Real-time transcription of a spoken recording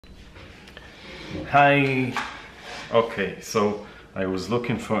Hi. Okay, so I was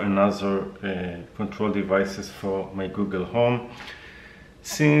looking for another control devices for my Google Home.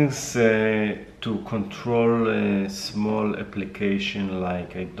 Since to control a small application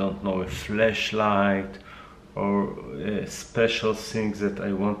like, I don't know, a flashlight or special things that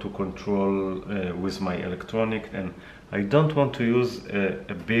I want to control with my electronic, and I don't want to use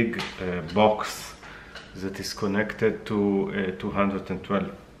a big box that is connected to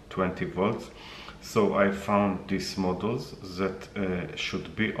 220 volts. So I found these models that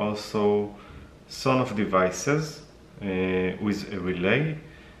should be also sonoff devices with a relay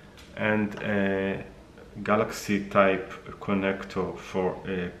and a Galaxy type connector for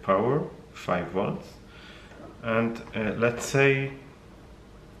power 5 volts. And let's see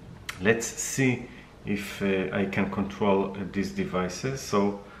if I can control these devices.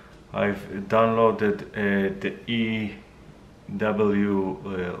 So I've downloaded the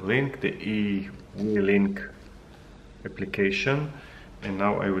Link, the Unlinked application, and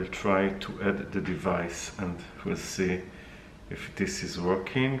now I will try to add the device and we'll see if this is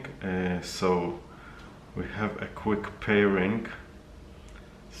working. So we have a quick pairing.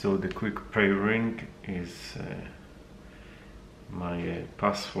 So the quick pairing is my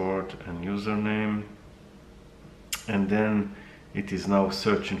password and username, and then it is now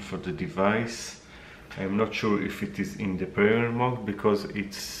searching for the device. I'm not sure if it is in the pairing mode because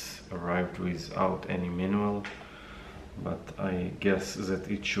it's arrived without any manual, but I guess that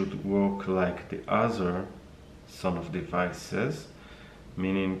it should work like the other sonoff devices,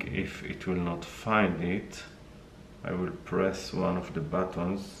 meaning if it will not find it, I will press one of the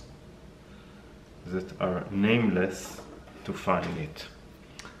buttons that are nameless to find it.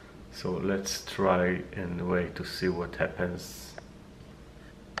 So let's try and wait to see what happens.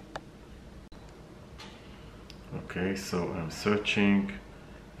 Okay, so I'm searching.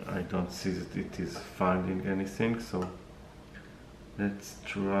 I don't see that it is finding anything, so let's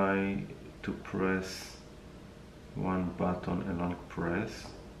try to press one button, a long press.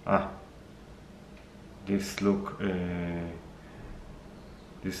 This looks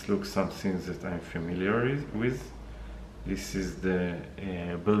something that I'm familiar with. This is the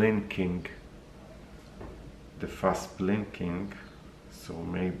blinking, the fast blinking, so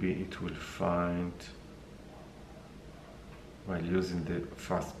maybe it will find while using the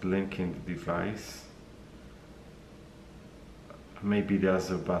fast blinking device. Maybe the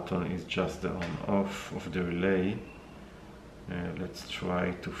other button is just the on off of the relay. Let's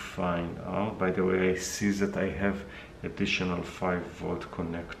try to find out. By the way, I see that I have additional 5 volt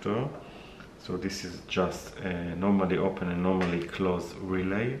connector. So this is just a normally open and normally closed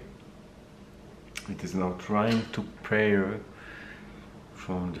relay. It is now trying to pair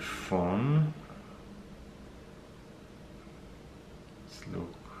from the phone.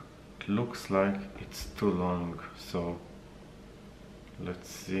 It looks like it's too long, so let's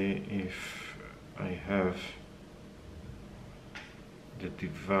see if I have the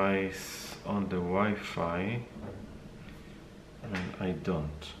device on the Wi-Fi, and I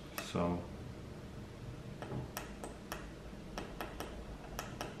don't. So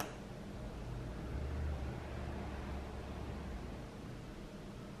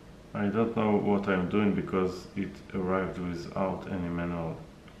I don't know what I'm doing because it arrived without any manual.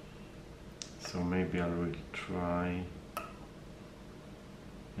 So maybe I will try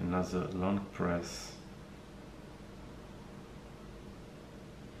another long press.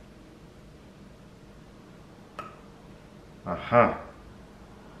 Aha!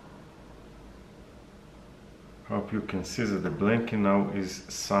 Hope you can see that the blinking now is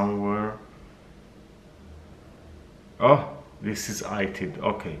somewhere. Oh, this is ITID.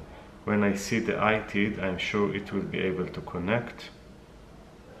 Okay. When I see the ITID, I'm sure it will be able to connect.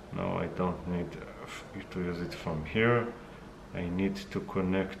 No, I don't need to use it from here. I need to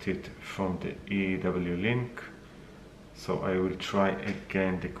connect it from the Link. So I will try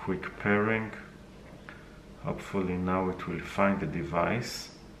again the quick pairing. Hopefully now it will find the device.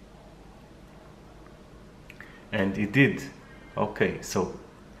 And it did. Okay, so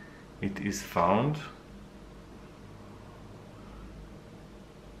it is found.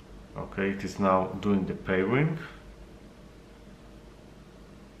 Okay, it is now doing the pairing.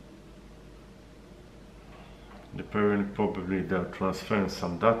 The pairing, probably they're transferring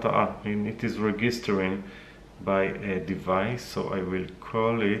some data, and it is registering by a device, so I will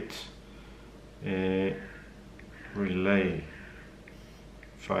call it a relay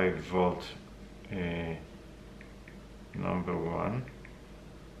 5 volt number 1,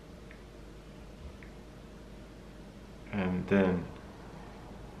 and then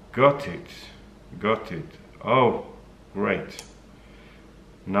got it. Oh, great.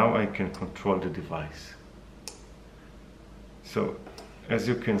 Now I can control the device. So as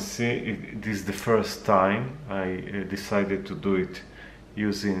you can see, it is the first time I decided to do it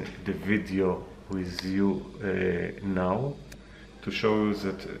using the video with you now, to show you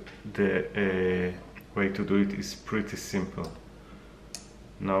that the way to do it is pretty simple.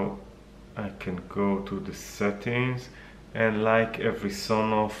 Now I can go to the settings, and like every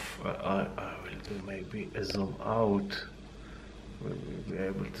sonoff, I will do maybe a zoom out. Will be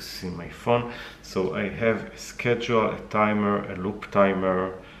able to see my phone. So I have a schedule, a timer, a loop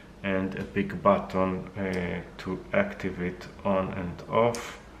timer, and a big button to activate on and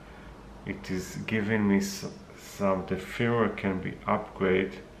off. It is giving me some, the firmware can be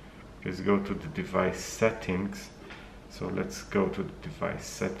upgraded. Let's go to the device settings. So let's go to the device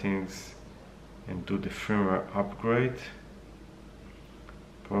settings and do the firmware upgrade.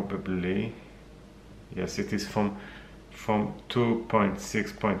 Probably, yes, it is from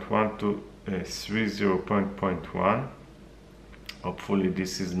 2.6.1 to 3.0.1. Hopefully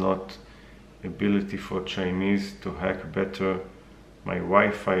this is not ability for Chinese to hack better my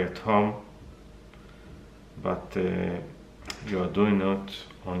Wi-Fi at home, but you are doing it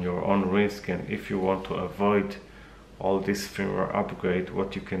on your own risk. And if you want to avoid all this firmware upgrade,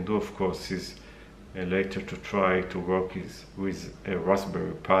 what you can do, of course, is later to try to work with a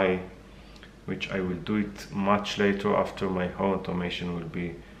Raspberry Pi, which I will do it much later after my home automation will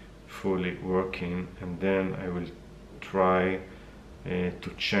be fully working, and then I will try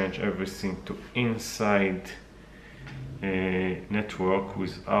to change everything to inside network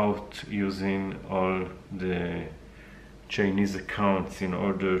without using all the Chinese accounts in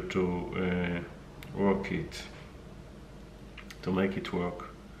order to work it, to make it work.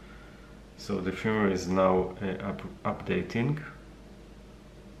 So the firmware is now updating.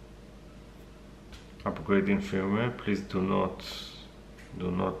 Upgrading firmware. Please do not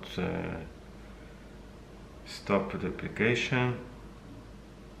stop the application.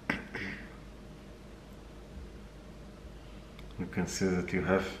 You can see that you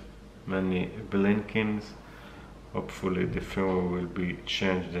have many blinkings. Hopefully the firmware will be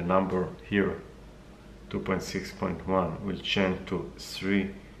changed. The number here, 2.6.1, will change to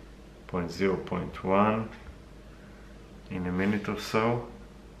 3.0.1 in a minute or so.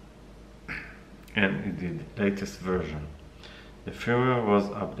 And it did, latest version. The firmware was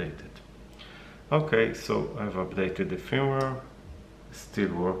updated. Okay, so I've updated the firmware,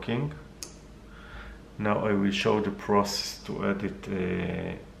 still working. Now I will show the process to add it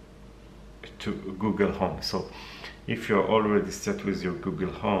to Google Home. So if you're already set with your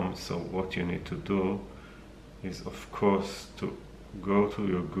Google Home, so what you need to do is, of course, to go to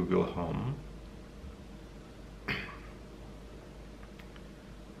your Google Home,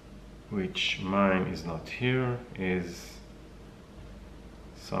 which mine is not here, is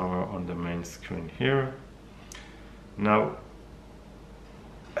somewhere on the main screen here. Now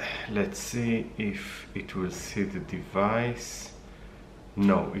let's see if it will see the device.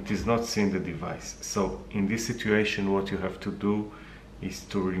 No, it is not seeing the device. So in this situation, what you have to do is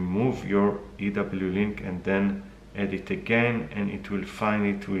to remove your EW-Link and then add it again, and it will find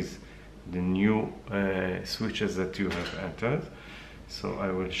it with the new switches that you have entered. So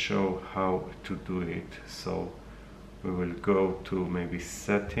I will show how to do it. So we will go to maybe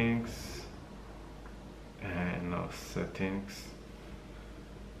settings, and now settings,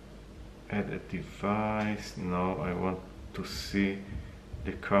 add a device. Now I want to see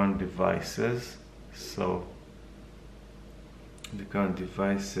the current devices. So the current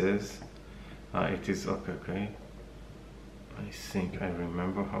devices, it is okay. I think I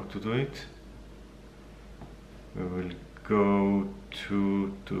remember how to do it. We will go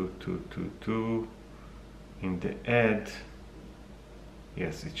to in the add.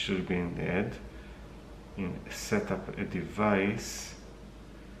 Yes, it should be in the add. In set up a device,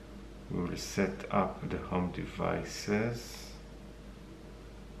 we will set up the home devices.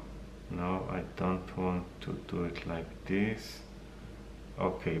 No, I don't want to do it like this.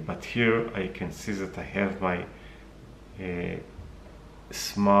 Okay, but here I can see that I have my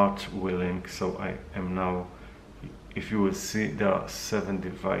smart Unlinked. So I am now, if you will see, there are 7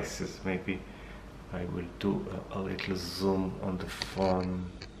 devices. Maybe I will do a little zoom on the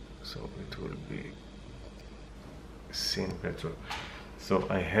phone so it will be seen better. So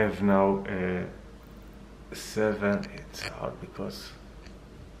I have now 7. It's hard because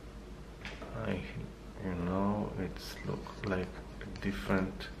it's look like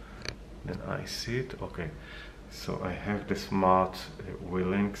different than I see it. Okay, so I have the smart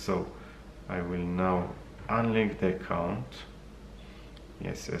Unlinked. So I will now unlink the account.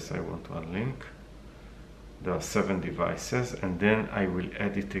 Yes, I want to unlink. there are 7 devices, and then I will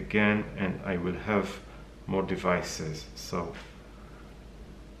add it again and I will have more devices. So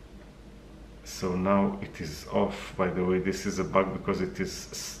now it is off. By the way, this is a bug because it is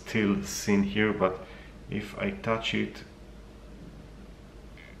still seen here, but if I touch it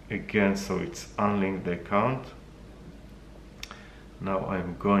again, so it's unlinked the account. Now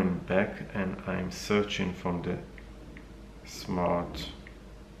I'm going back and I'm searching from the smart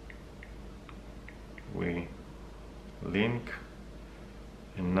we link,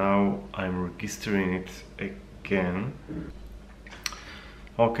 and now I'm registering it again.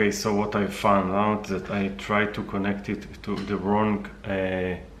 Okay, so what I found out that I tried to connect it to the wrong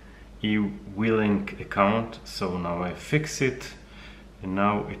eWeLink account, so now I fix it and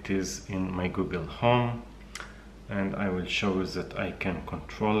now it is in my Google Home, and I will show you that I can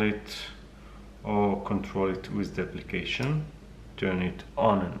control it or control it with the application, turn it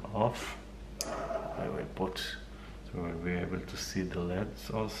on and off. I will put, so we'll be able to see the LEDs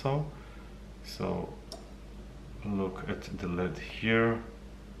also. So look at the LED here,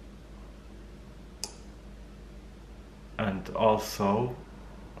 and also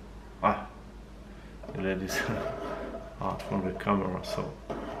the LED is out from the camera, so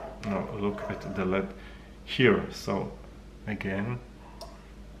now look at the LED here. So again,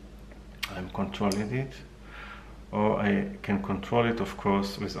 I'm controlling it, or I can control it, of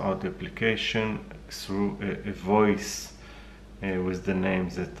course, without the application through a voice with the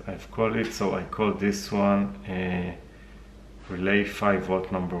names that I've called it. So I call this one relay 5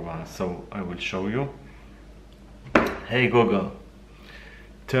 volt number 1. So I will show you. Hey Google,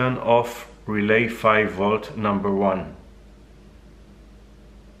 turn off relay 5 volt number 1.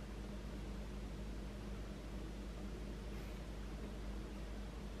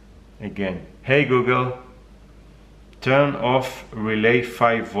 Again, hey Google, turn off relay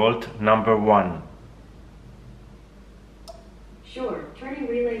 5 volt number 1. Sure, turning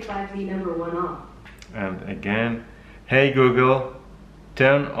relay 5V number 1 off. And again, hey Google,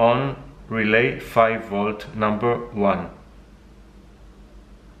 turn on relay 5 volt number 1.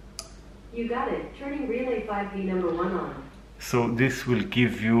 You got it, turning relay 5V number 1 on. So this will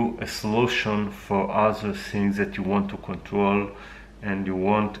give you a solution for other things that you want to control, and you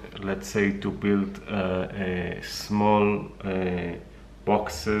want, let's say, to build a small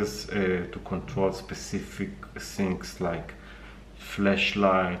boxes to control specific things like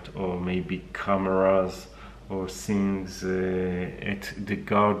flashlight, or maybe cameras, or things at the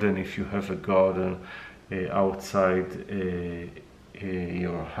garden, if you have a garden outside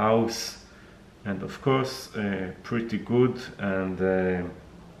your house. And of course, pretty good, and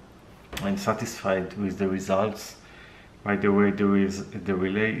I'm satisfied with the results. By the way, the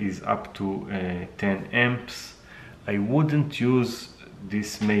relay is up to 10 amps. I wouldn't use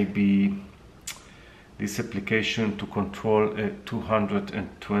this application to control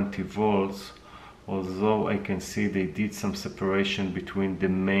 220 volts, although I can see they did some separation between the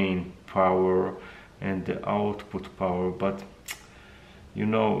main power and the output power, but you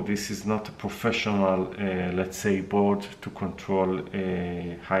know, this is not a professional, let's say, board to control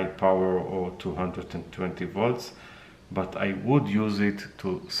a high power or 220 volts, but I would use it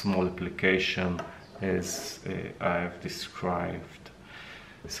to small application as I've described.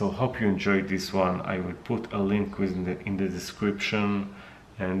 So hope you enjoyed this one. I will put a link in the description,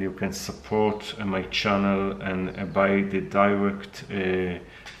 and you can support my channel and buy the direct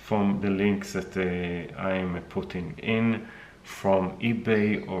from the links that I am putting in from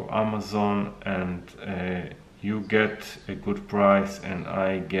eBay or Amazon, and you get a good price and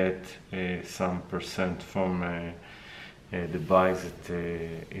I get some percent from the buys that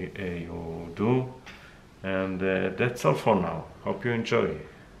you do. And that's all for now. Hope you enjoy.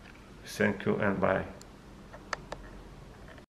 Thank you and bye.